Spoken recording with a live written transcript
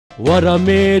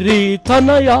వరమేరి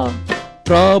తనయ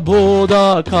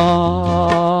ప్రబోధక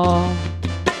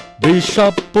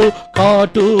bishop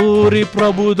Katuri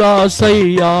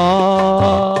ప్రభుదాసయ్యా.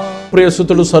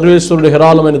 ప్రియసుతుడు సర్వేశ్వరుడు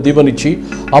హేరాళమైన దీవెనిచ్చి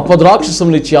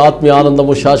అపద్రాక్షసమునిచ్చి ఆత్మీయ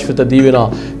ఆనందము శాశ్వత దీవెన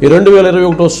ఈ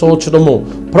 2021 సంవత్సరము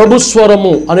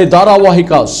ప్రభుస్వరము అనే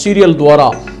ధారావాహిక సీరియల్ ద్వారా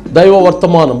దైవ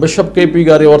వర్తమానం బిషప్ కేపీ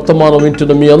గారి వర్తమానం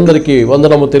వింటున్న మీ అందరికీ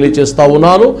వందనము తెలియజేస్తా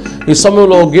ఉన్నాను. ఈ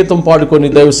సమయంలో గీతం పాడుకొని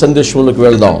దైవ సందేశంలోకి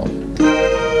వెళ్దాం.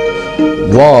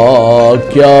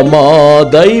 వాక్యమా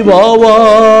దైవ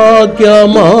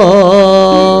వాక్యమా,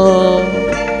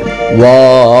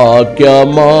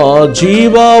 వాక్యమా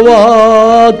జీవ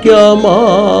వాక్యమా,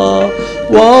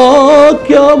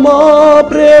 వాక్యమా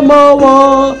ప్రేమ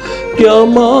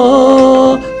వాక్యమా,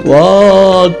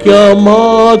 వాక్యమా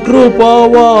కృప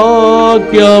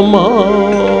వాక్యమా.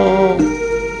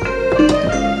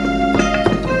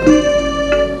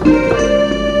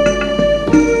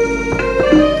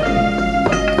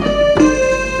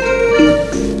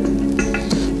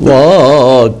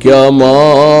 వాక్యమా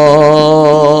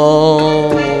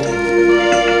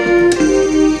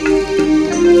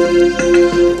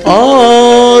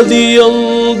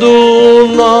ఆదియందు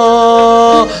నా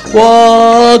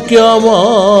వాక్యమా,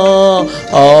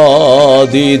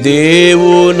 ఆది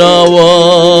దేవున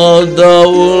వద్ద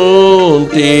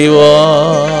ఉంటివా,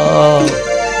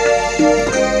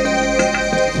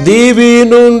 దివి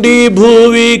నుండి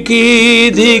భువికి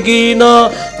దిగిన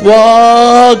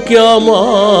వాక్యమా,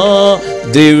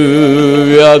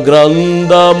 దివ్య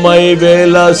గ్రంథమై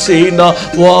వెలసిన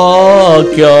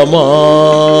వాక్యమా,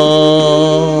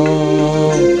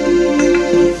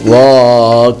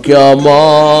 వాక్యమా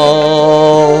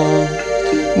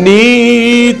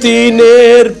నీతి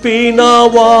నేర్పిన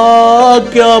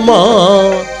వాక్యమా,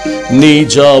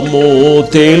 నిజము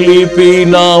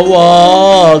తెలిపిన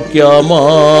వాక్యమా,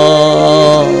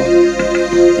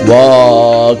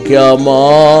 వాక్యమా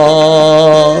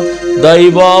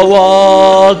దైవ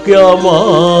వాక్యమా,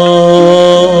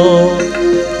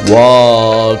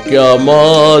 వాక్యమా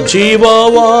జీవ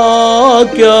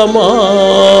వాక్యమా.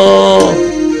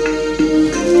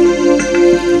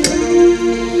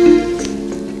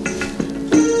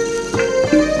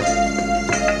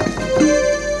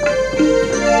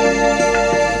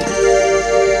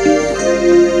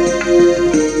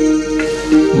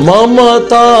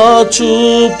 మమతా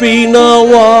చూపిన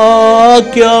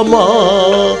వాక్యమా,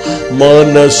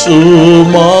 మనసు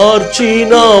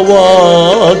మార్చిన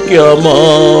వాక్యమా,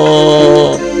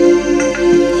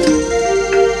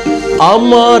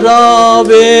 అమరా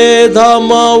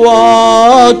వేదమ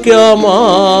వాక్యమా,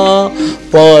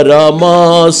 పరమ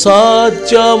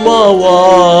సత్యమ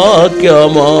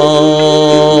వాక్యమా,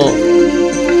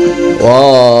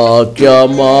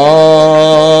 వాక్యమా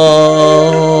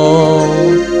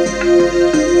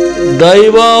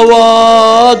దైవ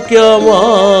వాక్యమా,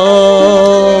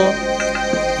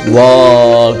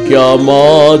 వాక్యమా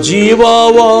జీవ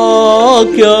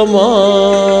వాక్యమా.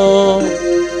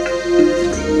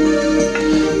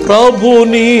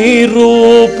 ప్రభుని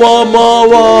రూపమ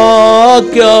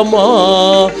వాక్యమా,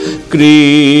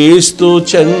 క్రీస్తు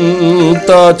చెంత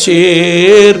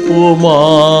చేర్పుమా,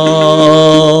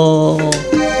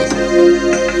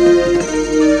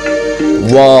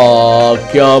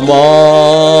 వాక్యమా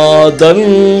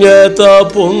ధన్యత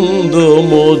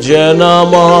పొందుము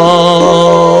జనమా,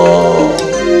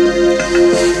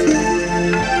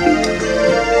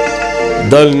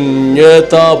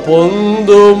 ధన్యత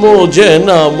పొందుము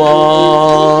జనమా,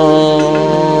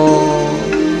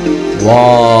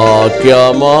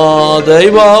 వాక్యమా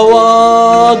దైవ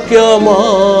వాక్యమా,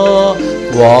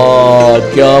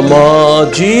 వాక్యమా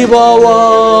జీవ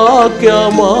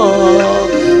వాక్యమా,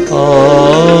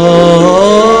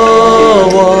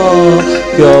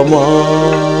 వాక్యమా.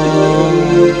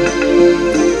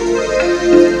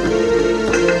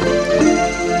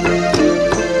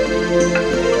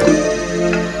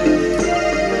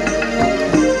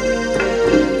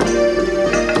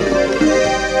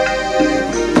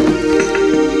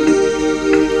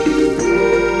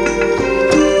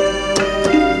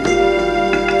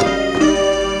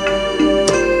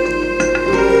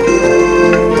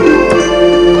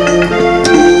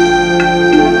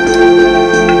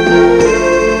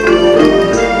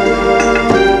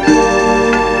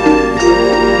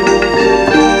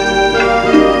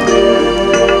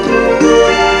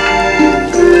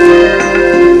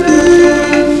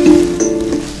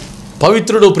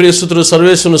 పవిత్రుడు ప్రియసుతుడు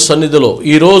సర్వేశ్వరుని సన్నిధిలో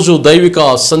ఈరోజు దైవిక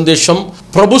సందేశం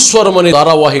ప్రభుస్వరం అనే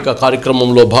ధారావాహిక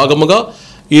కార్యక్రమంలో భాగముగా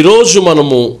ఈరోజు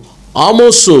మనము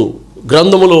ఆమోసు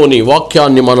గ్రంథములోని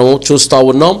వాక్యాన్ని మనం చూస్తూ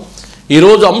ఉన్నాం.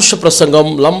 ఈరోజు అంశ ప్రసంగం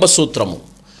లంబసూత్రము.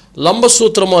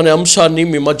 లంబసూత్రము అనే అంశాన్ని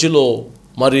మీ మధ్యలో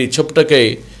మరి చెప్పుటకై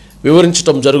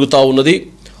వివరించటం జరుగుతూ ఉన్నది.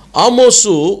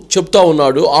 ఆమోసు చెప్తా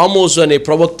ఉన్నాడు. ఆమోసు అనే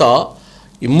ప్రవక్త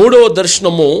ఈ 3వ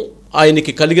దర్శనము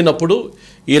ఆయనకి కలిగినప్పుడు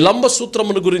ఈ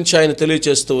లంబసూత్రమును గురించి ఆయన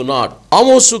తెలియజేస్తూ ఉన్నాడు.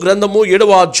 ఆమోసు గ్రంథము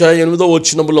 7వ అధ్యాయం 8వ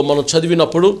వచనములో మనం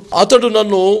చదివినప్పుడు, అతడు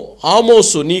నన్ను,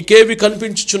 ఆమోసు నీకేవి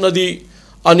కనిపించుచున్నది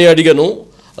అని అడిగను.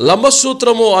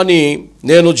 లంబసూత్రము అని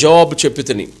నేను జవాబు చెప్పి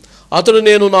తిని. అతడు,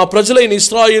 నేను నా ప్రజలైన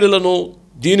ఇశ్రాయేలులను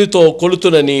దీనితో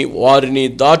కొలుతునని వారిని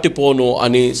దాటిపోను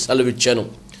అని సెలవిచ్చాను.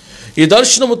 ఈ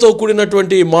దర్శనముతో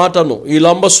కూడినటువంటి మాటను, ఈ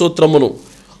లంబసూత్రమును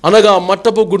అనగా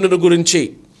మట్టపు గుండెను గురించి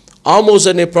ఆమోస్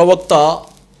అనే ప్రవక్త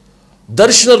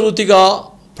దర్శన రీతిగా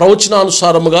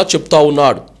ప్రవచనానుసారముగా చెప్తా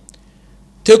ఉన్నాడు.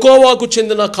 తెకోవాకు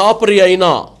చెందిన కాపరి అయిన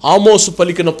ఆమోసు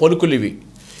పలికిన పలుకులివి.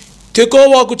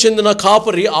 తెకోవాకు చెందిన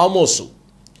కాపరి ఆమోసు.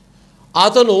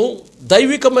 అతను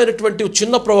దైవికమైనటువంటి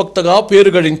చిన్న ప్రవక్తగా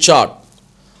పేరు గడించాడు.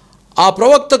 ఆ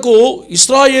ప్రవక్తకు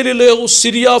ఇశ్రాయేలీలో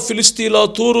సిరియా, ఫిలిస్తీన్ల,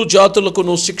 తూరు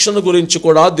జాతులకును శిక్షణ గురించి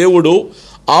కూడా దేవుడు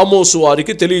ఆమోసు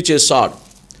వారికి తెలియచేశాడు.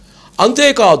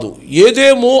 అంతేకాదు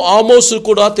ఏదేము ఆమోసు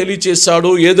కూడా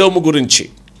తెలియచేశాడు.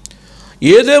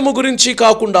 ఏదేము గురించి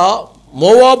కాకుండా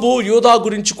మోవాబు, యూదా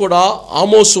గురించి కూడా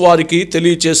ఆమోసు వారికి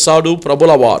తెలియచేశాడు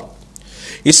ప్రభులవారు.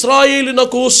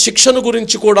 ఇశ్రాయేలునకు శిక్షణ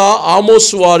గురించి కూడా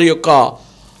ఆమోసు వారి యొక్క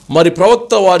మరి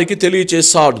ప్రవక్త వారికి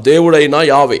తెలియచేశాడు దేవుడైన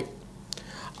యావే.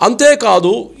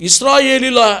 అంతేకాదు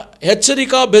ఇశ్రాయేలీల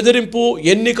హెచ్చరిక, బెదిరింపు,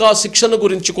 ఎన్నిక, శిక్షణ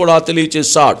గురించి కూడా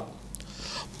తెలియచేశాడు.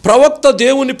 ప్రవక్త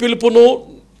దేవుని పిలుపును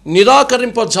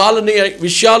నిరాకరింపజాలని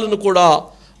విషయాలను కూడా,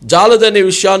 జాలదనే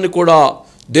విషయాన్ని కూడా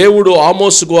దేవుడు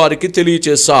ఆమోసు వారికి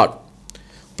తెలియచేశాడు.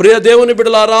 ప్రియ దేవుని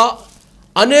బిడ్డలారా,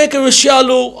 అనేక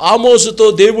విషయాలు ఆమోసుతో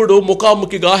దేవుడు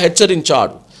ముఖాముఖిగా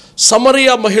హెచ్చరించాడు. సమరయ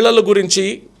మహిళల గురించి,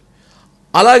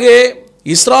 అలాగే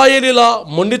ఇశ్రాయేలీల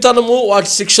మొండితనము,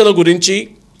 వాటి శిక్షణ గురించి,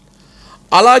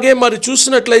 అలాగే మరి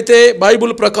చూసినట్లయితే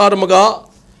బైబిల్ ప్రకారముగా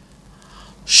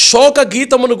శోక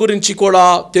గీతమును గురించి కూడా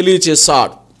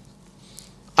తెలియచేశాడు.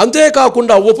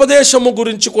 అంతేకాకుండా ఉపదేశము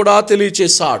గురించి కూడా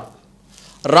తెలియచేశాడు.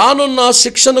 రానున్న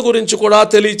శిక్షణ గురించి కూడా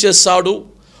తెలియచేశాడు.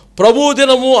 ప్రభు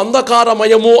దినము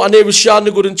అంధకారమయము అనే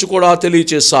విషయాన్ని గురించి కూడా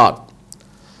తెలియచేశాడు.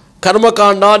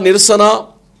 కర్మకాండ, నిరసన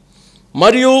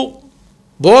మరియు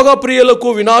భోగప్రియులకు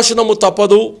వినాశనము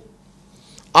తప్పదు.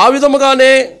 ఆ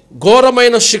విధముగానే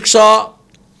ఘోరమైన శిక్ష,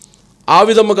 ఆ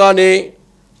విధముగానే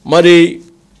మరి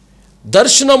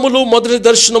దర్శనములు, మొదటి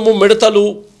దర్శనము మిడతలు,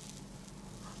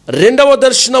 2వ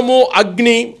దర్శనము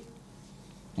అగ్ని,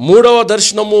 3వ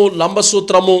దర్శనము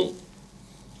లంబసూత్రము,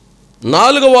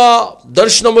 4వ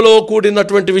దర్శనములో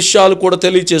కూడినటువంటి విషయాలు కూడా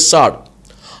తెలియచేశాడు.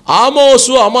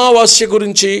 ఆమోసు అమావాస్య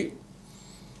గురించి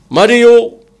మరియు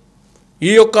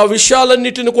ఈ యొక్క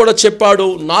విషయాలన్నిటిని కూడా చెప్పాడు.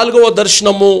 4వ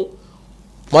దర్శనము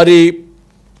మరి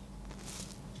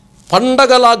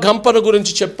పండగల గంపను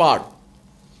గురించి చెప్పాడు.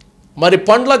 మరి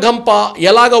పండ్ల గంప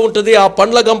ఎలాగ ఉంటుంది, ఆ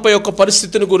పండ్ల గంప యొక్క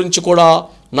పరిస్థితిని గురించి కూడా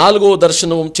 4వ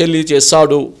దర్శనం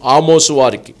తెలియచేశాడు ఆమోసు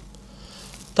వారికి.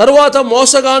 తరువాత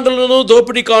మోసగాండ్రులను,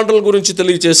 దోపిడీకాండ్రుల గురించి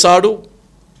తెలియచేశాడు.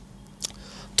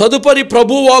 తదుపరి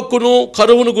ప్రభువాక్కును,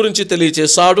 కరువును గురించి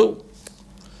తెలియచేశాడు.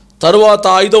 తరువాత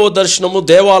 5వ దర్శనము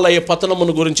దేవాలయ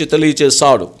పతనమును గురించి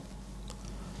తెలియచేశాడు.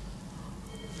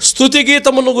 స్తుతి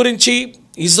గీతమును గురించి,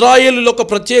 ఇజ్రాయేలులో ఒక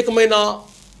ప్రత్యేకమైన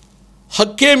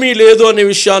హక్కేమీ లేదు అనే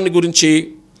విషయాన్ని గురించి,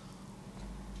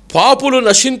 పాపులు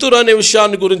నశింతురు అనే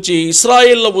విషయాన్ని గురించి,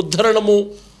 ఇశ్రాయేళ్ల ఉద్ధరణము,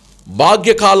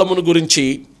 భాగ్యకాలమును గురించి,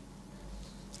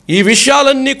 ఈ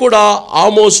విషయాలన్నీ కూడా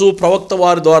ఆమోసు ప్రవక్త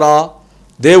వారి ద్వారా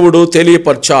దేవుడు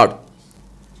తెలియపరిచాడు.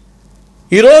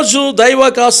 ఈరోజు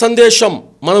దైవక సందేశం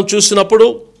మనం చూసినప్పుడు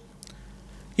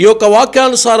ఈ యొక్క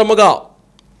వాక్యానుసారముగా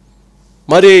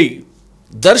మరి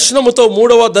దర్శనముతో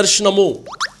 3వ దర్శనము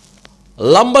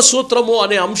లంబసూత్రము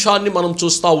అనే అంశాన్ని మనం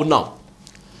చూస్తూ ఉన్నాం.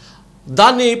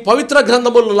 దాన్ని పవిత్ర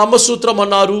గ్రంథములు లంబసూత్రం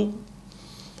అన్నారు.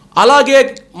 అలాగే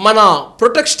మన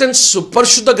ప్రొటెస్టెంట్స్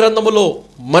పరిశుద్ధ గ్రంథములో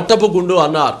మట్టపు గుండు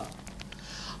అన్నారు.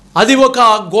 అది ఒక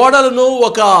గోడలను,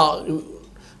 ఒక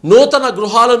నూతన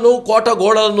గృహాలను, కోట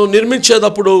గోడలను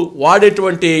నిర్మించేటప్పుడు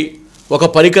వాడేటువంటి ఒక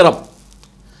పరికరం.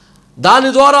 దాని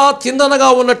ద్వారా తిందనగా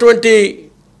ఉన్నటువంటి,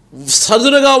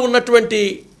 సదునుగా ఉన్నటువంటి,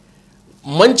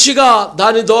 మంచిగా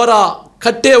దాని ద్వారా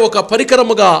కట్టే ఒక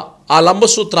పరికరముగా ఆ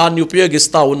లంబసూత్రాన్ని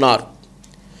ఉపయోగిస్తూ ఉన్నారు.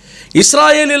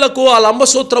 ఇశ్రాయేలీలకు ఆ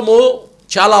లంబసూత్రము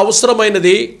చాలా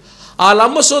అవసరమైనది. ఆ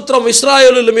లంబసూత్రం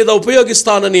ఇశ్రాయేలీల మీద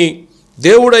ఉపయోగిస్తానని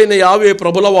దేవుడైన యావే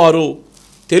ప్రభుల వారు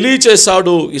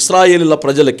తెలియచేశాడు ఇశ్రాయేలీల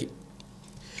ప్రజలకి.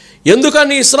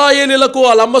 ఎందుకని ఇశ్రాయేలీలకు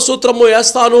ఆ లంబసూత్రము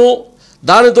వేస్తాను,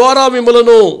 దాని ద్వారా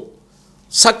మిమ్మలను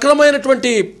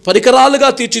సక్రమైనటువంటి పరికరాలుగా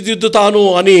తీర్చిదిద్దుతాను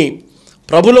అని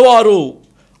ప్రభుల వారు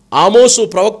ఆమోసు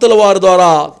ప్రవక్తల వారి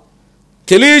ద్వారా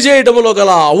తెలియజేయడంలో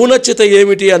గల ఔన్నత్యత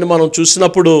ఏమిటి అని మనం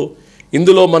చూసినప్పుడు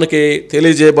ఇందులో మనకి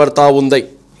తెలియజేయబడతా ఉంది.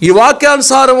 ఈ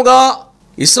వాక్యానుసారముగా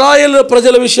ఇశ్రాయేలు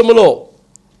ప్రజల విషయంలో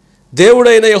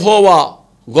దేవుడైన యెహోవా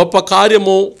గొప్ప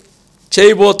కార్యము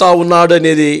చేయబోతా ఉన్నాడు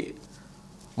అనేది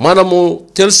మనము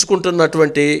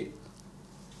తెలుసుకుంటున్నటువంటి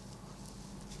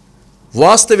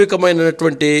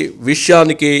వాస్తవికమైనటువంటి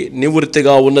విషయానికి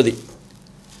నివృత్తిగా ఉన్నది.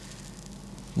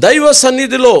 దైవ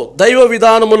సన్నిధిలో, దైవ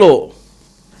విధానములో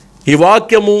ఈ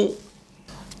వాక్యము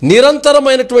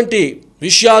నిరంతరమైనటువంటి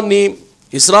విషయాన్ని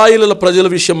ఇశ్రాయేలుల ప్రజల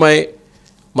విషయమై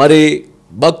మరి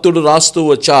భక్తుడు రాస్తూ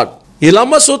వచ్చాడు. ఈ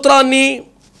లంబ సూత్రాన్ని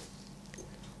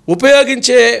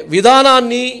ఉపయోగించే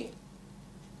విధానాన్ని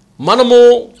మనము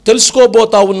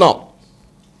తెలుసుకోబోతా ఉన్నాం.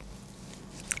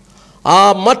 ఆ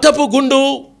మట్టపు గుండు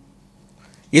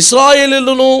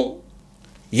ఇశ్రాయేలీయులను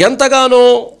ఎంతగానో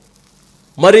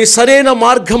మరి సరైన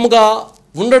మార్గముగా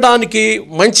ఉండడానికి,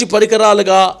 మంచి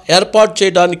పరికరాలుగా ఏర్పాటు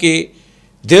చేయడానికి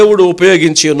దేవుడు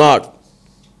ఉపయోగించి ఉన్నాడు.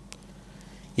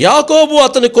 యాకోబు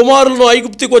అతని కుమారులను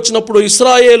ఐగుప్తికి వచ్చినప్పుడు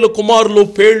ఇశ్రాయేలు కుమారులు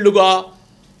పేర్లుగా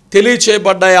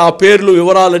తెలియచేయబడ్డాయి. ఆ పేర్లు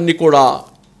వివరాలన్నీ కూడా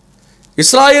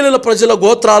ఇశ్రాయేలుల ప్రజల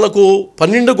గోత్రాలకు,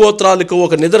 12 గోత్రాలకు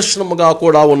ఒక నిదర్శనముగా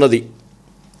కూడా ఉన్నది.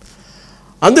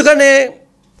 అందుకనే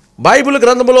బైబిల్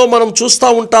గ్రంథంలో మనం చూస్తూ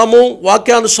ఉంటాము.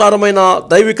 వాక్యానుసారమైన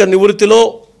దైవిక నివృత్తిలో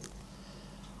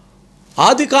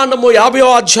ఆదికాండము 50వ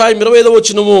అధ్యాయం 25వ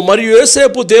వచనము, మరియు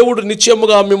యోసేపు దేవుడు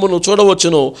నిశ్చయముగా మిమ్మల్ని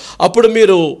చూడవచ్చును, అప్పుడు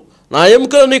మీరు నా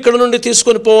ఎముకలను ఇక్కడ నుండి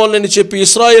తీసుకొని పోవాలని చెప్పి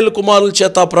ఇశ్రాయేలు కుమారుల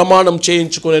చేత ప్రమాణం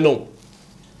చేయించుకొనెను.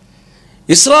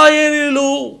 ఇశ్రాయేలీలు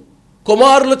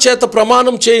కుమారుల చేత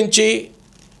ప్రమాణం చేయించి,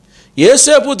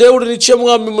 యోసేపు దేవుడు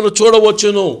నిశ్చయముగా మిమ్మల్ని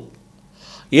చూడవచ్చును.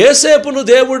 యోసేపును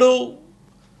దేవుడు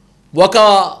ఒక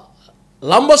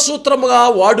లంబసూత్రముగా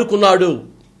వాడుకున్నాడు.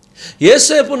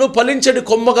 యోసేపును ఫలించడి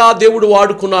కొమ్మగా దేవుడు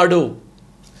వాడుకున్నాడు.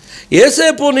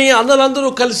 యోసేపుని అన్నలందరూ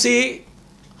కలిసి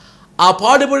ఆ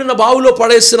పాడుబడిన బావిలో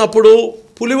పడేసినప్పుడు,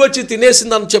 పులి వచ్చి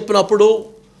తినేసిందని చెప్పినప్పుడు,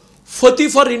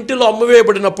 ఫొతిఫర్ ఇంటిలో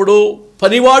అమ్మవేయబడినప్పుడు,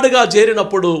 పనివాడుగా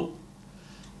చేరినప్పుడు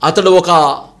అతడు ఒక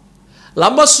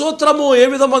లంబసూత్రము ఏ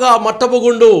విధముగా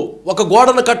మట్టపుగుండు ఒక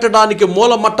గోడను కట్టడానికి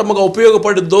మూల మట్టముగా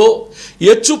ఉపయోగపడుద్దో,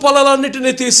 ఎచ్చు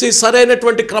పొలాలన్నిటినీ తీసి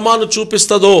సరైనటువంటి క్రమాన్ని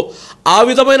చూపిస్తుందో ఆ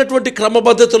విధమైనటువంటి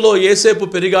క్రమబద్ధతలో యోసేపు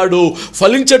పెరిగాడు,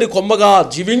 ఫలించడి కొమ్మగా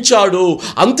జీవించాడు.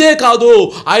 అంతేకాదు,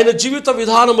 ఆయన జీవిత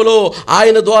విధానములో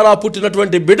ఆయన ద్వారా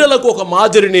పుట్టినటువంటి బిడ్డలకు ఒక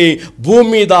మాదిరిని భూమి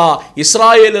మీద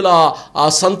ఇశ్రాయేలుల ఆ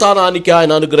సంతానానికి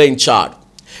ఆయన అనుగ్రహించాడు.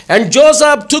 And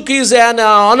Joseph took his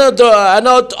another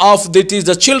of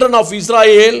the children of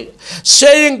Israel,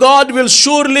 saying, God will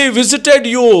surely visited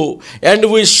you, and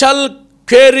we shall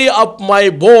carry up my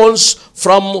bones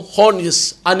from Horns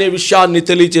అనే విషయాన్ని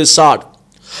తెలియజేశాడు.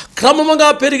 క్రమముగా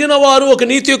పెరిగిన వారు ఒక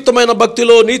నీతియుక్తమైన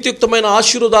భక్తిలో, నీతియుక్తమైన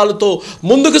ఆశీర్వాదాలతో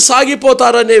ముందుకు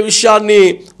సాగిపోతారనే విషయాన్ని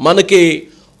మనకి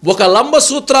ఒక లంబ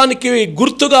సూత్రానికి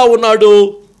గుర్తుగా ఉన్నాడు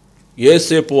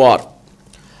యోసేపు వారు.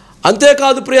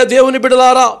 అంతేకాదు ప్రియ దేవుని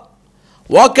బిడ్డలారా,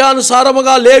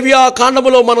 వాక్యానుసారముగా లేవియా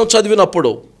కాండములో మనం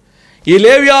చదివినప్పుడు, ఈ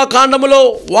లేవియా కాండములో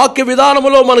వాక్య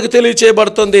విధానములో మనకు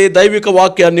తెలియచేయబడుతుంది దైవిక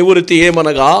వాక్య నివృత్తి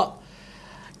ఏమనగా,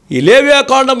 ఈ లేవియా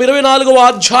కాండం 24వ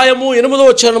అధ్యాయము 8వ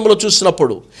వచనములో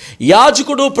చూసినప్పుడు,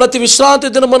 యాజకుడు ప్రతి విశ్రాంతి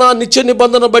దినమున నిత్య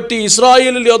నిబంధన బట్టి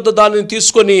ఇశ్రాయేలీయుల యొద్ద దానిని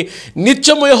తీసుకొని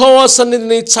నిత్యము యెహోవా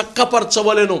సన్నిధిని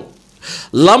చక్కపరచవలెను.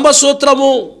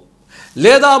 లంబసూత్రము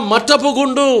లేదా మట్టపు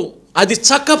గుండు అది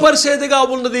చక్కపరిచేదిగా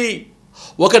ఉన్నది,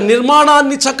 ఒక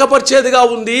నిర్మాణాన్ని చక్కపరిచేదిగా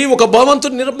ఉంది. ఒక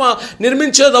భవంతుని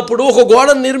నిర్మించేటప్పుడు, ఒక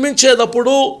గోడను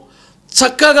నిర్మించేటప్పుడు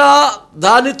చక్కగా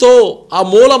దానితో ఆ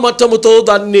మూల మట్టముతో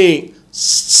దాన్ని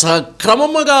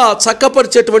క్రమముగా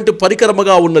చక్కపరిచేటువంటి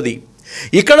పరికరముగా ఉన్నది.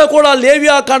 ఇక్కడ కూడా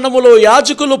లేవియా కాండములో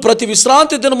యాజకులు ప్రతి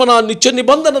విశ్రాంతి దినమున నిత్య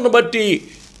నిబంధనను బట్టి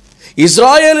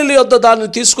ఇశ్రాయేలీయుల యొద్ద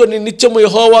దాన్ని తీసుకొని నిత్యము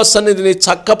యెహోవా సన్నిధిని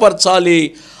చక్కపరచాలి,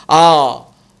 ఆ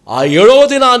 7వ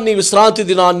దినాన్ని, విశ్రాంతి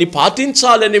దినాన్ని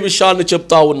పాటించాలనే విషయాన్ని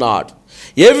చెప్తా ఉన్నాడు.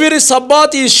 Every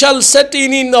Sabbath he shall set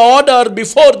in order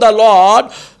before the lord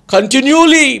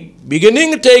continually,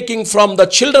 beginning taking from the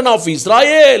children of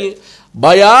Israel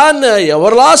by an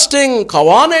ever lasting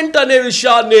కవానెంట్ అనే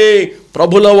విషయాన్ని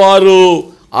ప్రభుల వారు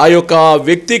ఆ యొక్క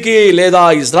వ్యక్తికి లేదా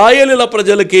ఇజ్రాయేలీల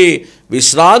ప్రజలకి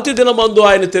విశ్రాంతి దినమందు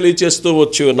ఆయన తెలియచేస్తూ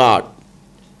వచ్చి ఉన్నాడు.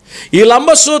 ఈ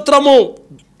లంబసూత్రము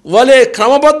వలె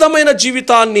క్రమబద్ధమైన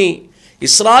జీవితాన్ని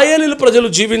ఇశ్రాయేలీయుల ప్రజలు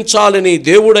జీవించాలని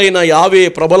దేవుడైన యావే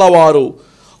ప్రభుల వారు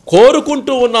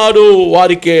కోరుకుంటూ ఉన్నాడు.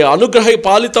 వారికి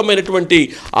పాలితమైనటువంటి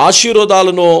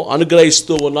ఆశీర్వాదాలను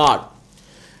అనుగ్రహిస్తూ ఉన్నాడు.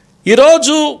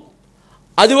 ఈరోజు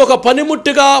అది ఒక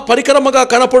పనిముట్టుగా, పరికరముగా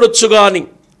కనపడొచ్చు, కానీ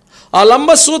ఆ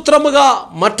లంబసూత్రముగా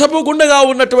మట్టపు గుండెగా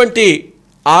ఉన్నటువంటి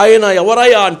ఆయన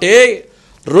ఎవరయ్యా అంటే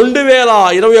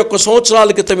 2021 సంవత్సరాల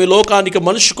క్రితం ఈ లోకానికి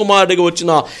మనుష్య కుమారుడిగా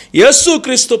వచ్చిన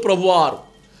యేసుక్రీస్తు ప్రభువారు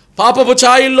పాపపు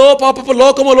ఛాయల్లో, పాపపు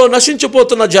లోకములో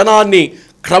నశించిపోతున్న జనాన్ని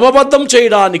క్రమబద్ధం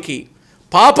చేయడానికి,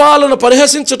 పాపాలను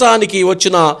పరిహసించటానికి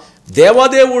వచ్చిన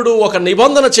దేవదేవుడు, ఒక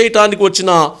నిబంధన చేయటానికి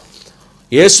వచ్చిన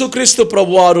యేసుక్రీస్తు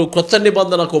ప్రభువారు కొత్త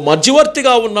నిబంధనకు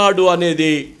మధ్యవర్తిగా ఉన్నాడు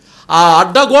అనేది, ఆ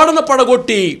అడ్డగోడను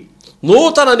పడగొట్టి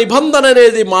నూతన నిబంధన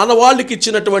అనేది మానవాళికి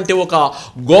ఇచ్చినటువంటి ఒక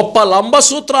గొప్ప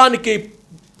లంబసూత్రానికి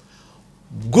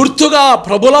గుర్తుగా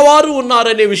ప్రభులవారు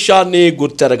ఉన్నారనే విషయాన్ని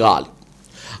గుర్తెరగాలి.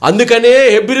 అందుకనే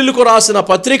హెబ్రీయులకు రాసిన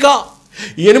పత్రిక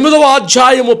 8వ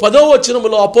అధ్యాయము 10వ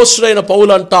వచనములో అపోస్తలుడైన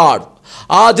పౌలు అంటాడు,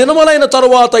 ఆ దినములైన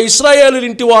తరువాత ఇశ్రాయేలు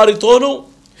ఇంటి వారితోనూ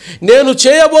నేను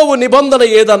చేయబోవు నిబంధన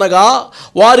ఏదనగా,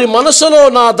 వారి మనసులో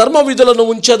నా ధర్మ విధులను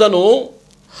ఉంచెదను,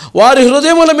 వారి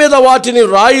హృదయముల మీద వాటిని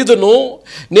రాయుదును,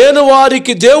 నేను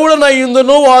వారికి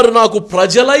దేవుడనయ్యుందును, వారు నాకు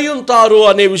ప్రజలై ఉంటారు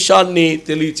అనే విషయాన్ని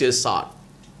తెలియచేశాడు.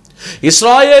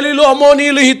 ఇశ్రాయేలీలు,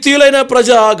 అమోనీయులు, హిత్తీయులైన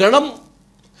ప్రజాగణం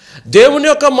దేవుని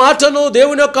యొక్క మాటను,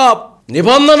 దేవుని యొక్క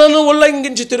నిబంధనను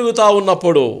ఉల్లంఘించి తిరుగుతూ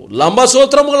ఉన్నప్పుడు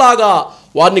లంబసూత్రములాగా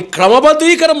వారిని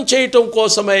క్రమబద్ధీకరం చేయటం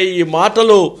కోసమే ఈ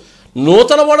మాటలు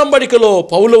నూతన ఒడంబడికలో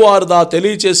పౌలు వారుదా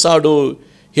తెలియచేశాడు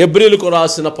హెబ్రీయులకు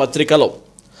రాసిన పత్రికలో.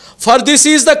 For this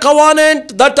is the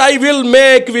కవానెంట్ that I will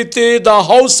make with the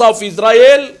house of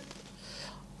Israel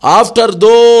after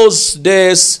those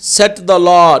days set the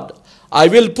lord, I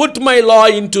will put my law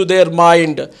into their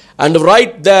mind and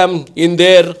write them in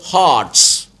their hearts.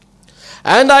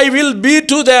 And I will be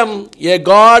to them a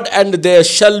God and they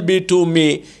shall be to me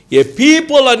a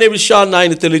people అనే విషయాన్ని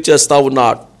ఆయన తెలియచేస్తూ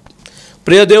ఉన్నాడు.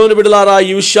 ప్రియ దేవుని బిడ్డలారా,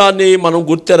 ఈ విషయాన్ని మనం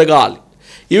గుర్తెరగాలి.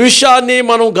 ఈ విషయాన్ని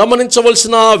మనం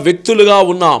గమనించవలసిన వ్యక్తులుగా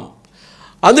ఉన్నాం.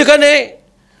 అందుకనే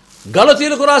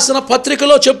గలతీయులకు రాసిన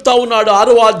పత్రికలో చెప్తా ఉన్నాడు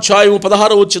 6వ అధ్యాయం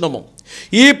 16వ వచనము,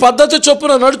 ఈ పద్ధతి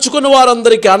చొప్పున నడుచుకుని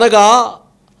వారందరికీ అనగా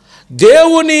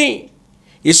దేవుని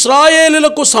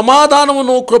ఇశ్రాయేలులకు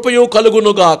సమాధానమును కృపయు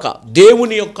కలుగునుగాక.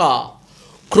 దేవుని యొక్క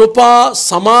కృప,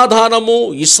 సమాధానము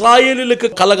ఇశ్రాయేలులకు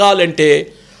కలగాలంటే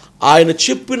ఆయన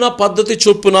చెప్పిన పద్ధతి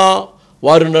చొప్పున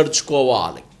వారు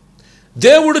నడుచుకోవాలి.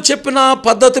 దేవుడు చెప్పిన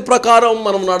పద్ధతి ప్రకారం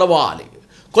మనం నడవాలి.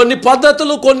 కొన్ని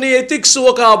పద్ధతులు, కొన్ని ఎథిక్స్,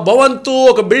 ఒక భవంతు,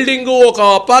 ఒక బిల్డింగు, ఒక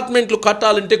అపార్ట్మెంట్లు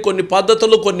కట్టాలంటే కొన్ని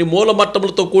పద్ధతులు, కొన్ని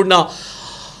మూలమట్టములతో కూడిన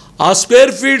ఆ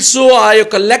స్క్వేర్ ఫీట్స్, ఆ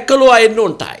యొక్క లెక్కలు అవన్నీ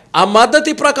ఉంటాయి. ఆ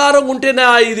పద్ధతి ప్రకారం ఉంటేనే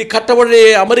ఇది కట్టబడే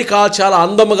అమరిక చాలా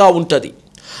అందముగా ఉంటుంది.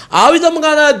 ఆ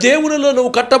విధంగా దేవునిలో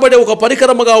నువ్వు కట్టబడే ఒక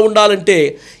పరికరముగా ఉండాలంటే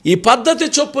ఈ పద్ధతి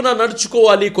చొప్పున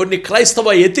నడుచుకోవాలి. కొన్ని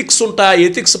క్రైస్తవ ఎథిక్స్ ఉంటాయి. ఆ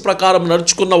ఎథిక్స్ ప్రకారం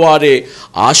నడుచుకున్న వారే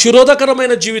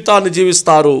ఆశీర్వాదకరమైన జీవితాన్ని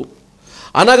జీవిస్తారు.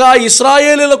 అనగా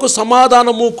ఇశ్రాయేలులకు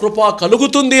సమాధానము, కృప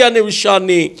కలుగుతుంది అనే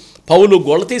విషయాన్ని పౌలు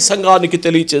గొలతీ సంఘానికి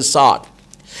తెలియచేశాడు.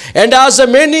 And as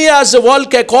many as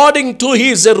walk according to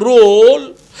his rule,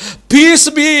 peace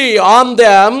be on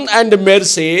them and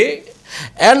mercy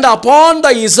and upon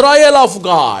the Israel of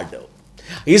God.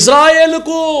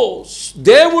 ఇజ్రాయేలుకు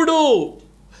దేవుడు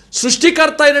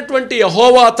సృష్టికర్త అయినటువంటి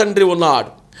యెహోవా తండ్రి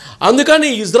ఉన్నాడు. అందుకని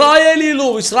ఇజ్రాయేలీలు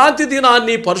విశ్రాంతి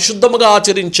దినాన్ని పరిశుద్ధముగా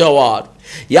ఆచరించేవారు.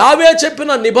 యావే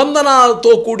చెప్పిన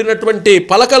నిబంధనతో కూడినటువంటి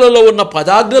పలకలలో ఉన్న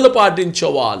పదాజ్ఞలు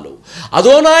పాటించేవాళ్ళు.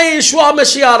 అదోనాయి యెషువా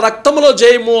మెషియా రక్తములో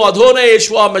జయము, అదోనాయి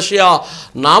యెషువా మెషియా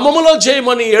నామములో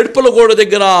జయమని ఏడుపుల గోడ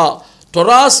దగ్గర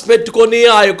టొరాస్ పెట్టుకొని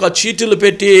ఆ యొక్క చీటీలు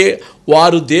పెట్టి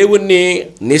వారు దేవుణ్ణి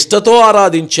నిష్ఠతో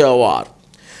ఆరాధించేవారు.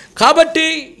 కాబట్టి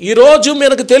ఈరోజు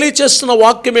మనకు తెలియచేస్తున్న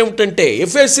వాక్యం ఏమిటంటే,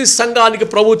 ఎఫెసీ సంఘానికి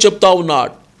ప్రభు చెప్తా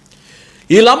ఉన్నాడు,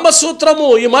 ఈ లంబసూత్రము,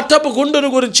 ఈ మట్టపు గుండును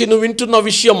గురించి నువ్వు వింటున్న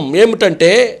విషయం ఏమిటంటే,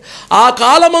 ఆ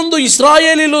కాలమందు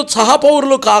ఇశ్రాయేలీలు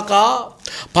సహపౌరులు కాక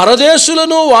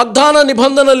పరదేశులను, వాగ్దాన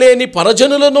నిబంధన లేని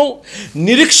పరజనులను,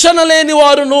 నిరీక్షణ లేని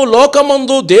వారును,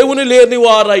 లోకమందు దేవుని లేని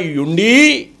వారై ఉండి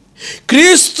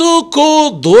క్రీస్తుకు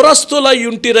దూరస్తులై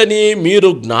ఉంటిరని మీరు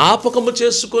జ్ఞాపకము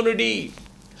చేసుకొనుడి.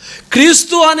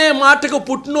 క్రీస్తు అనే మాటకు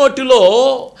పుట్టినోటిలో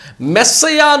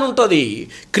మెస్సయ్య అని ఉంటుంది.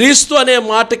 క్రీస్తు అనే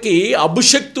మాటకి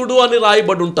అభిషక్తుడు అని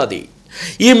రాయబడి ఉంటుంది.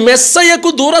 ఈ మెస్సయ్యకు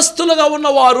దూరస్తులుగా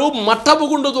ఉన్నవారు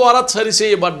మట్టపుగుండు ద్వారా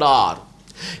సరిచేయబడ్డారు.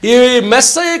 ఈ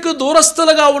మెస్సయ్యకు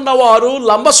దూరస్తులుగా ఉన్నవారు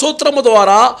లంబసూత్రము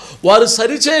ద్వారా వారు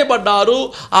సరిచేయబడ్డారు.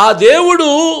 ఆ దేవుడు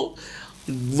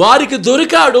వారికి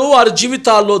దొరికాడు. వారి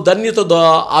జీవితాల్లో ధన్యత,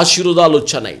 ఆశీర్వాదాలు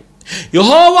వచ్చినాయి.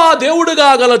 యెహోవా దేవుడుగా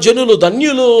గల జనులు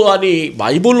ధన్యులు అని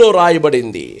బైబిల్లో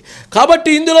రాయబడింది. కాబట్టి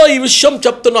ఇందులో ఈ విషయం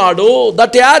చెప్తున్నాడు,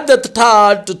 that at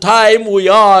that time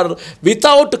we are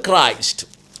without Christ,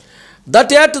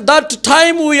 that at that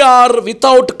time we are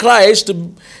without Christ,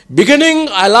 beginning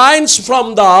alliance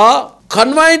from the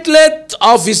covenant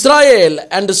of Israel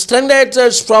and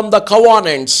strangers from the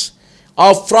covenants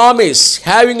of promise,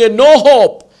 having no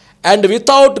hope and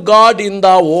without God in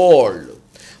the world.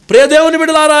 ప్రియదేవుని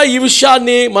బిడ్డలారా, ఈ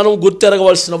విషయాన్ని మనం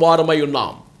గుర్తెరగవలసిన వారమై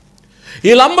ఉన్నాం.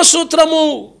 ఈ లంబ సూత్రము,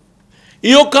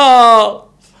 ఈ యొక్క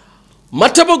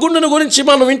మట్టపు గుండును గురించి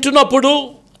మనం వింటున్నప్పుడు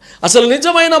అసలు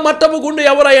నిజమైన మట్టపు గుండు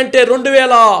ఎవరై అంటే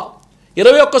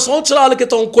 2021 సంవత్సరాల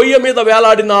క్రితం కొయ్య మీద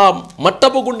వేలాడిన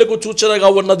మట్టపు గుండెకు సూచనగా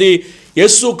ఉన్నది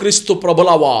యేసుక్రీస్తు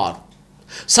ప్రభులవారు.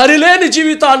 సరిలేని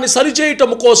జీవితాన్ని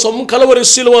సరిచేయటం కోసం కలువరి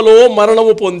శిలువలో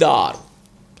మరణము పొందారు.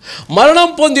 మరణం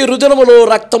పొంది హృదయములో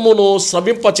రక్తమును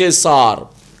స్రవింపచేశారు.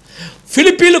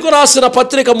 ఫిలిప్పీలకు రాసిన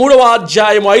పత్రిక 3వ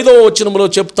అధ్యాయం 5వ వచనములో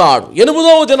చెప్తాడు, 8వ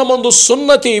దినమందు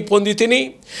సున్నతి పొంది తిని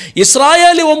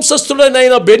ఇశ్రాయేలు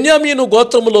వంశస్థుడైన బెన్యామీను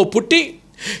గోత్రములో పుట్టి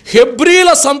హెబ్రీల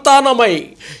సంతానమై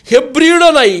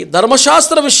హెబ్రీయుడనై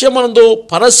ధర్మశాస్త్ర విషయమందు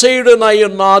పరిసయ్యుడనై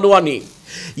ఉన్నాను అని.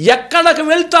 ఎక్కడికి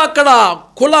వెళ్తే అక్కడ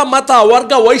కుల మత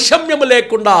వర్గ వైషమ్యము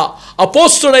లేకుండా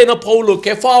అపోస్తుడైన పౌలు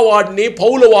కెఫావాడిని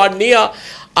పౌలువాడిని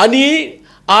అని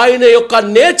ఆయన యొక్క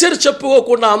నేచర్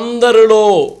చెప్పుకోకుండా అందరిలో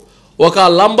ఒక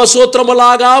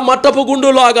లంబసూత్రములాగా మట్టపు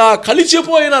గుండులాగా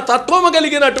కలిసిపోయిన తత్వము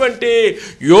కలిగినటువంటి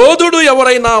యోధుడు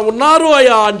ఎవరైనా ఉన్నారు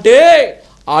అయ్యా అంటే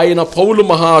ఆయన పౌలు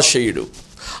మహాశయుడు.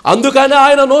 అందుకని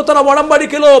ఆయన నూతన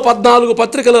ఒడంబడికలో 14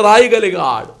 పత్రికలు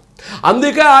రాయగలిగాడు.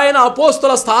 అందుకే ఆయన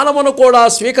అపోస్తల స్థానమును కూడా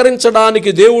స్వీకరించడానికి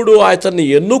దేవుడు అతన్ని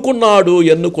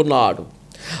ఎన్నుకున్నాడు.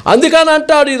 అందుకని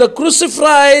అంటాడు, the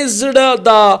క్రూసిఫైజ్డ్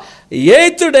the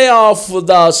 8th day of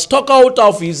the stuck out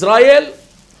of Israel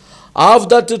of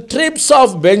that tribes of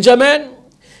Benjamin,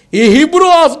 a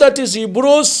Hebrew of that is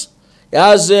Hebrews,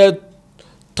 as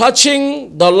touching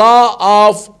the law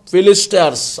of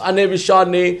Philistines అనే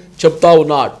విషయాన్ని చెప్తా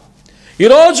ఉన్నాడు.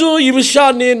 ఈరోజు ఈ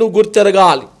విషయాన్ని నువ్వు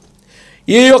గుర్తెరగాలి.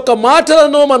 ఈ యొక్క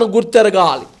మాటలను మనం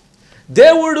గుర్తెరగాలి.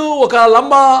 దేవుడు ఒక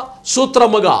లంబ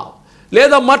సూత్రముగా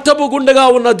లేదా మట్టపు గుండెగా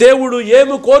ఉన్న దేవుడు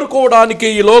ఏమి కోరుకోవడానికి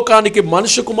ఈ లోకానికి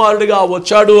మనుష్య కుమారుడిగా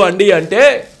వచ్చాడు అండి అంటే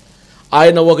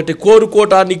ఆయన ఒకటి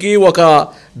కోరుకోవటానికి, ఒక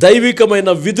దైవికమైన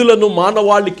విధులను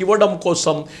మానవాళికి ఇవ్వడం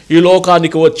కోసం ఈ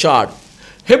లోకానికి వచ్చాడు.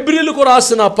 హెబ్రీలకు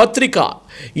రాసిన పత్రిక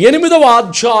 8వ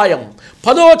అధ్యాయం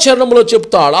 10వ చరణంలో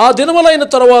చెప్తాడు, ఆ దినములైన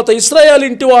తర్వాత ఇశ్రాయేలు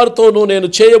ఇంటి వారితోనూ నేను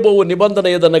చేయబోవు నిబంధన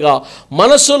ఏదనగా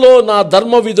మనస్సులో నా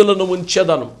ధర్మ విధులను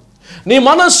ఉంచెదను. నీ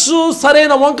మనస్సు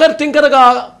సరైన వంకర టింకరగా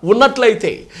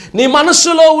ఉన్నట్లయితే, నీ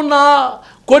మనస్సులో ఉన్న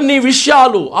కొన్ని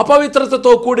విషయాలు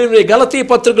అపవిత్రతతో కూడిన గలతీ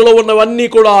పత్రికలో ఉన్నవన్నీ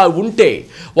కూడా ఉంటే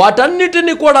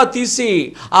వాటన్నిటిని కూడా తీసి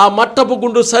ఆ మట్టపు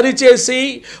గుండు సరిచేసి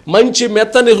మంచి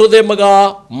మెత్తని హృదయముగా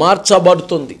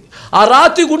మార్చబడుతుంది. ఆ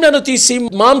రాతి గుండెను తీసి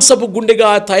మాంసపు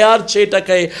గుండెగా తయారు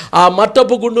చేయటకై ఆ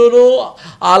మట్టపు గుండును,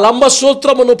 ఆ లంబ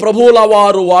సూత్రమును ప్రభువుల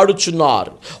వారు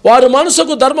వాడుచున్నారు. వారి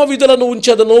మనసుకు ధర్మ విధులను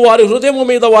ఉంచెదను, వారి హృదయము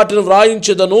మీద వాటిని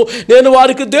వ్రాయించెదను. నేను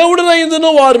వారికి దేవుడినయుందును,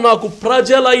 వారు నాకు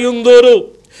ప్రజలయుందురు.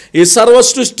 ఈ సర్వ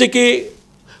సృష్టికి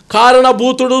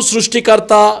కారణభూతుడు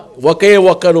సృష్టికర్త ఒకే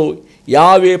ఒక్కరు,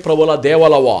 యావే ప్రభుల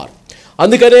దేవలవారు.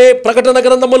 అందుకనే ప్రకటన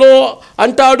గ్రంథములో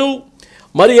అంటాడు,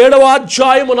 మరి 7వ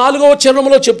అధ్యాయము 4వ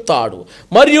చరణంలో చెప్తాడు,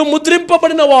 మరియు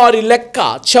ముద్రింపబడిన వారి లెక్క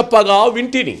చెప్పగా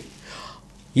వింటిని.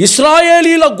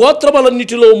 ఇశ్రాయేలీల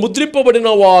గోత్రములన్నిటిలో ముద్రింపబడిన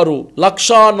వారు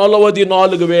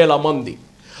 144,000 మంది.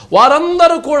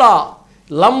 వారందరూ కూడా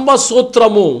లంబ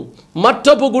సూత్రము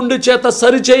మట్టపు గుండు చేత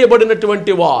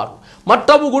సరిచేయబడినటువంటి వారు,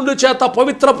 మట్టపు గుండు చేత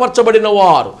పవిత్రపరచబడిన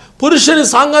వారు, పురుషుని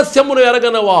సాంగత్యమును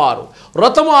ఎరగని వారు,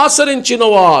 వ్రతము ఆచరించిన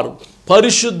వారు,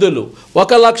 పరిశుద్ధులు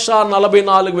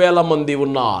 144,000 మంది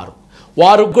ఉన్నారు.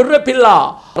 వారు గొర్రెపిల్ల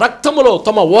రక్తములో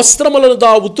తమ వస్త్రములను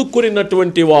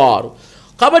ఉతుక్కురినటువంటి వారు.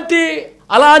 కాబట్టి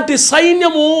అలాంటి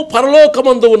సైన్యము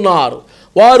పరలోకమందు ఉన్నారు.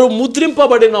 వారు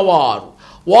ముద్రింపబడిన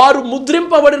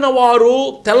వారు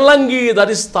తెల్లంగి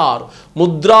ధరిస్తారు.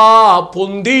 ముద్రా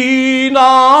పొందిన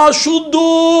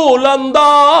శుద్ధులందారు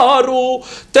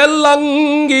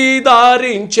తెల్లంగి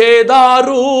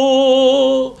ధరించేదారు,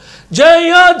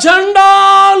 జయ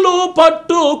జెండాలు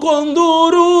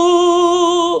పట్టుకొందురు,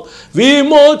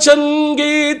 విమోచన్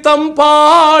గీతం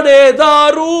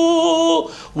పాడేదారు,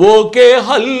 ఓకే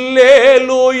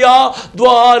హల్లెలూయా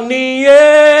ధ్వనియే,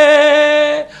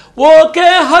 ఓకే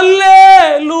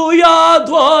హల్లెలూయా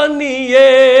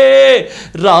ధ్వనియే,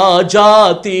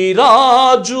 రాజాతి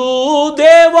రాజు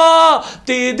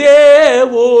దేవాతి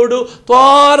దేవుడు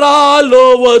త్వరలో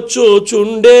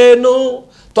వచ్చుచుండెను.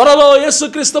 త్వరలో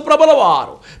యేసుక్రీస్తు ప్రభుల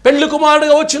వారు పెండ్లి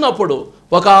కుమారుడిగా వచ్చినప్పుడు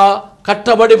ఒక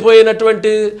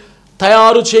కట్టబడిపోయినటువంటి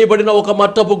తయారు చేయబడిన ఒక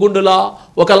మట్టపు గుండులా,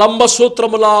 ఒక లంబ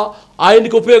సూత్రములా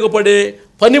ఆయనకు ఉపయోగపడే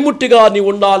పనిముట్టిగా నీ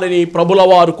ఉండాలని ప్రభుల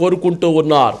వారు కోరుకుంటూ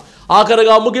ఉన్నారు.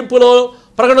 ఆఖరిగా ముగింపులో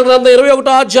ప్రకటన గ్రంథం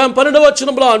 21వ అధ్యాయం 12వ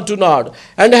వచనంలో అంటున్నాడు,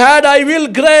 and had I will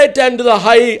great and the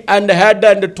high and head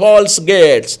and 12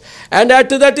 gates, and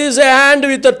at that is a hand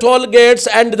with the 12 gates,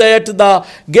 and at the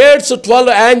gates 12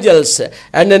 angels,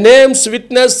 and the names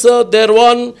witness their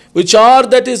one, which are,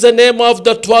 that is the name of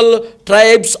the 12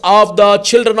 tribes of the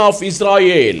children of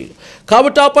Israel.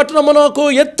 కాబట్టి ఆ పట్టణమునకు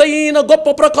ఎత్తైన గొప్ప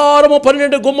ప్రకారము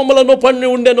 12 గుమ్మములను పన్ని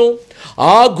ఉండెను.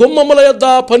 ఆ గుమ్మముల యొద్ద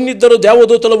 12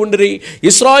 దేవదూతలు ఉండిరి.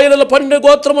 ఇశ్రాయేలుల 12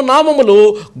 గోత్రము నామములు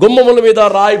గుమ్మముల మీద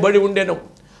రాయబడి ఉండెను.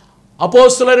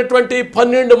 అపోస్తులైనటువంటి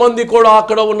 12 మంది కూడా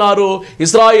అక్కడ ఉన్నారు.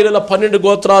 ఇశ్రాయేలుల 12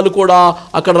 గోత్రాలు కూడా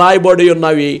అక్కడ రాయబడి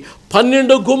ఉన్నవి.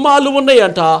 12 గుమ్మాలు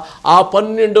ఉన్నాయంట. ఆ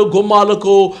 12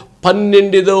 గుమ్మాలకు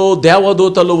 12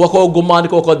 దేవదూతలు, ఒక్కో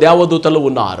గుమ్మానికి ఒక దేవదూతలు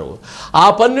ఉన్నారు. ఆ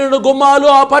 12 గుమ్మాలు,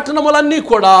 ఆ పట్టణములన్నీ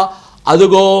కూడా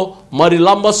అదుగో మరి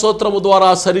లంబసూత్రము ద్వారా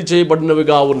సరి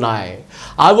చేయబడినవిగా ఉన్నాయి.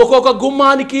 ఆ ఒక్కొక్క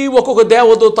గుమ్మానికి ఒక్కొక్క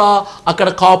దేవదూత అక్కడ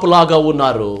కాపులాగా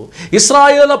ఉన్నారు.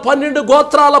 ఇశ్రాయేలు 12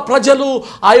 గోత్రాల ప్రజలు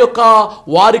ఆ యొక్క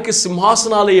వారికి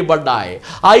సింహాసనాలు ఇవ్వబడ్డాయి.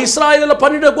 ఆ ఇశ్రాయేలు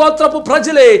 12 గోత్రపు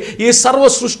ప్రజలే ఈ సర్వ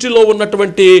సృష్టిలో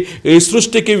ఉన్నటువంటి ఈ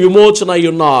సృష్టికి విమోచన అయి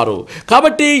ఉన్నారు.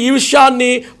 కాబట్టి ఈ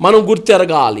విషయాన్ని మనం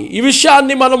గుర్తెరగాలి. ఈ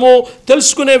విషయాన్ని మనము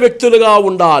తెలుసుకునే వ్యక్తులుగా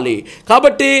ఉండాలి.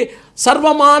 కాబట్టి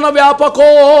సర్వమాన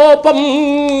వ్యాపకోపం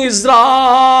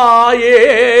ఇజ్రాయేల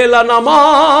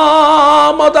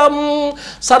నమామదం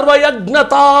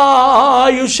సర్వయజ్ఞతాయుషే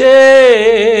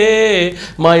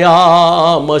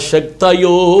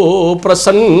మయామశక్తయో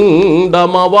ప్రసండమవాహి.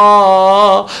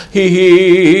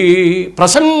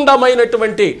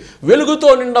 ప్రసండమైనటువంటి వెలుగుతో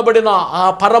నిండబడిన ఆ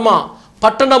పరమ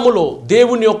పట్టణములో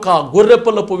దేవుని యొక్క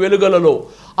గొర్రెపుల్లపు వెలుగులలో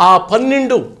ఆ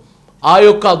 12 ఆ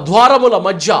యొక్క ద్వారముల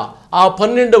మధ్య, ఆ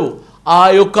 12 ఆ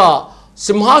యొక్క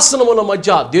సింహాసనముల మధ్య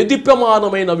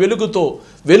దేదీప్యమానమైన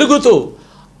వెలుగుతూ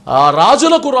ఆ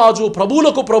రాజులకు రాజు,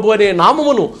 ప్రభువులకు ప్రభు అనే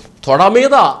నామమును తొడ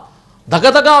మీద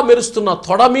దగదగా మెరుస్తున్న,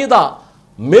 తొడ మీద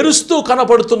మెరుస్తూ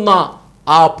కనపడుతున్న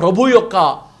ఆ ప్రభు యొక్క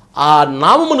ఆ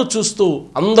నామమును చూస్తూ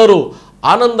అందరూ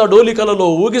ఆనంద డోలికలలో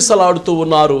ఊగిసలాడుతూ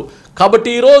ఉన్నారు. కాబట్టి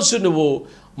ఈరోజు నువ్వు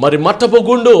మరి మట్టపు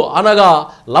గుండు అనగా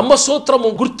లంబసూత్రము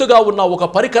గుర్తుగా ఉన్న ఒక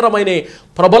పరికరమైన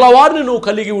ప్రబలవారిని నువ్వు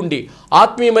కలిగి ఉండి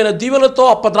ఆత్మీయమైన దీవెనతో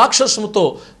అప్పద్రాక్షసముతో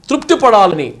తృప్తి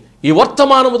పడాలని ఈ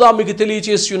వర్తమానముదా మీకు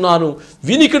తెలియచేసి ఉన్నాను.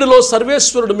 వినికిడిలో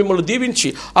సర్వేశ్వరుడు మిమ్మల్ని దీవించి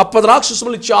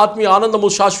అప్పద్రాక్షసములు ఇచ్చే ఆత్మీయ ఆనందము,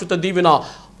 శాశ్వత దీవెన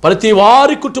ప్రతి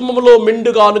వారి కుటుంబంలో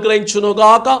మెండుగా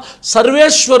అనుగ్రహించునుగాక.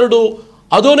 సర్వేశ్వరుడు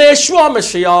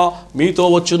అదోనేశ్వామెషయ మీతో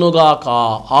వచ్చునుగాక.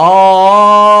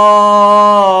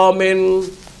 ఆమేన్.